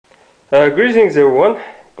Greetings everyone,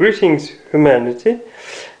 greetings humanity,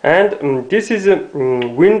 and this is a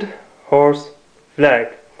wind horse flag.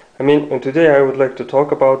 Today I would like to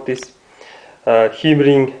talk about this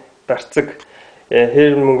Himring Dartsig.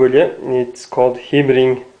 Here in Mongolia it's called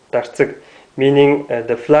Himring Dartsig, meaning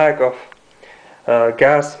the flag of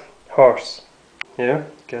gas horse. Yeah,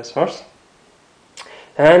 gas horse.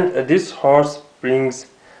 And this horse brings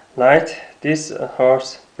light, this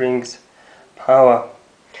horse brings power.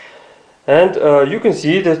 And you can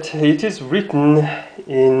see that it is written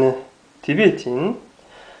in Tibetan,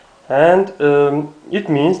 and it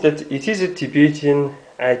means that it is a Tibetan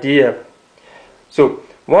idea. So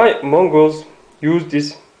why Mongols use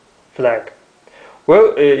this flag?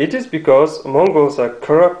 Well, it is because Mongols are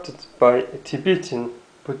corrupted by Tibetan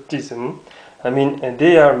Buddhism.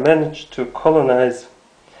 They are managed to colonize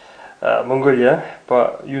Mongolia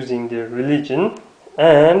by using their religion,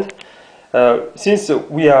 and since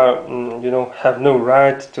we are, have no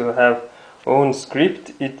right to have own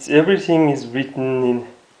script, everything is written in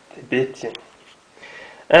Tibetan.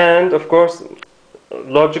 And of course,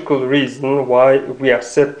 logical reason why we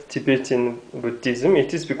accept Tibetan Buddhism,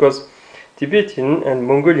 it is because Tibetan and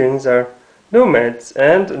Mongolians are nomads,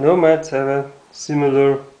 and nomads have a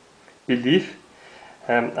similar belief,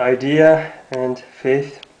 idea, and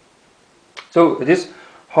faith. So this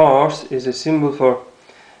horse is a symbol for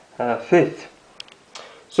faith.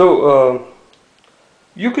 So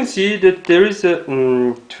you can see that there is a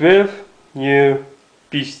 12 new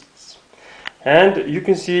beasts, and you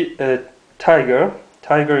can see a tiger.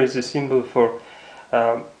 Tiger is a symbol for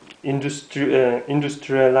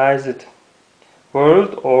industrialized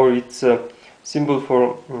world, or it's a symbol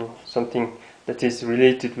for something that is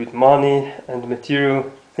related with money and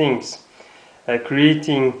material things,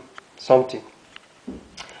 creating something.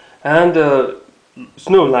 And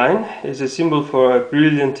snow line is a symbol for a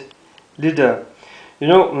brilliant leader.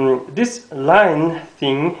 This line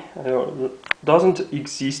thing doesn't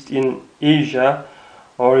exist in Asia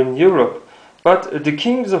or in Europe, but the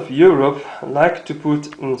kings of Europe like to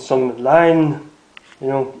put some line,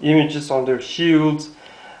 images on their shields,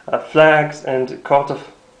 flags, and coat of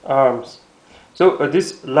arms. So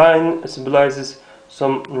this line symbolizes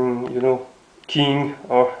some, king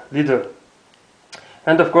or leader.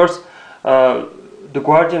 And of course, the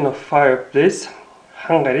guardian of fireplace,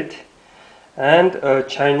 Hangarit, and a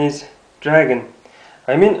Chinese dragon.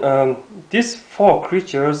 These four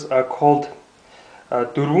creatures are called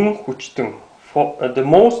Durung Huchtung, the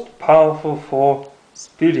most powerful four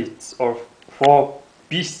spirits or four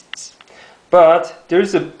beasts. But there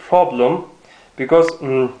is a problem, because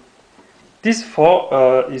these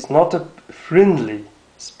four is not a friendly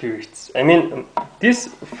spirits. These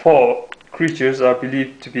four creatures are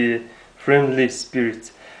believed to be friendly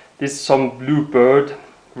spirits. This is some blue bird,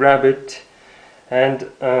 rabbit, and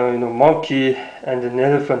monkey, and an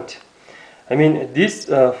elephant. This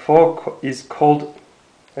four is called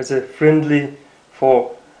as a friendly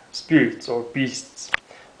four spirits or beasts.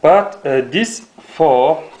 But these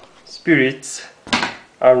four spirits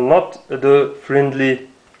are not the friendly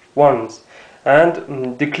ones.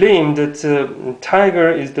 And they claim that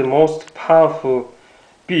tiger is the most powerful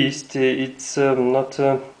beast. It's not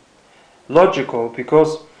logical,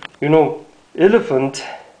 because elephant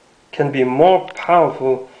can be more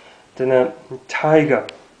powerful than a tiger.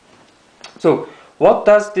 So what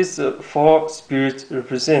does this four spirits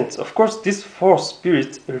represent? Of course, this four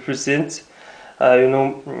spirits represent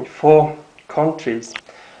four countries.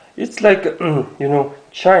 It's like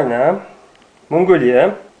China,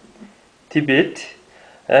 Mongolia, Tibet,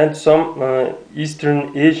 and some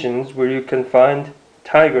Eastern Asians where you can find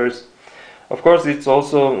tigers. Of course, it's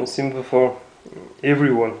also a symbol for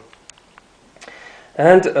everyone.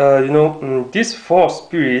 And these four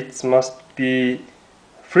spirits must be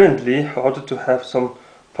friendly in order to have some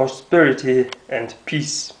prosperity and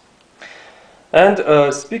peace.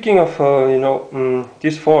 And speaking of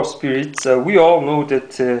these four spirits, we all know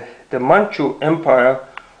that the Manchu Empire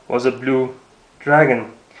was a blue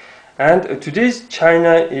dragon, and today's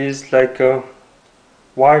China is like a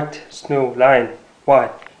white snow line. Why?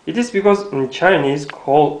 It is because Chinese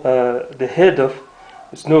call the head of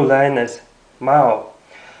snow line as Mao.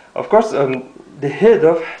 Of course, the head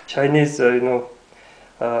of Chinese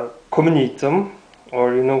communism,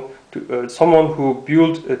 or someone who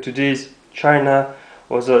built today's China,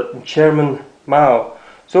 was a Chairman Mao.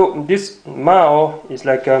 So this Mao is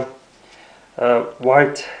like a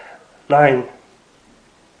white line.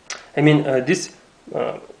 This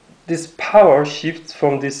power shifts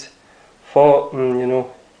from these four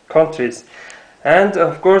countries, and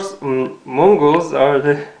of course Mongols are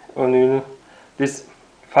the this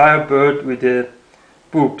firebird with the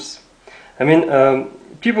boobs. I mean,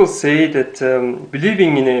 people say that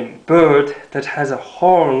believing in a bird that has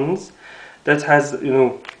horns, that has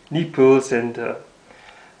nipples, and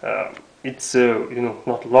it's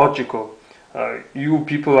not logical. You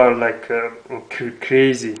people are like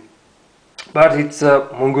crazy. But it's a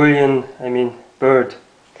Mongolian, bird.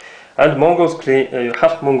 And Mongols claim,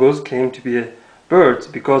 half Mongols claim to be a birds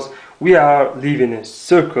because we are live in a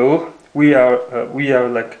circle. We are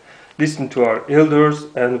like listen to our elders,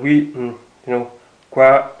 and we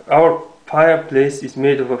our fireplace is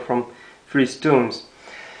made from 3 stones.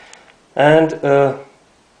 And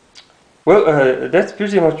well, that's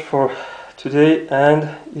pretty much for today, and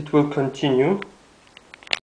it will continue.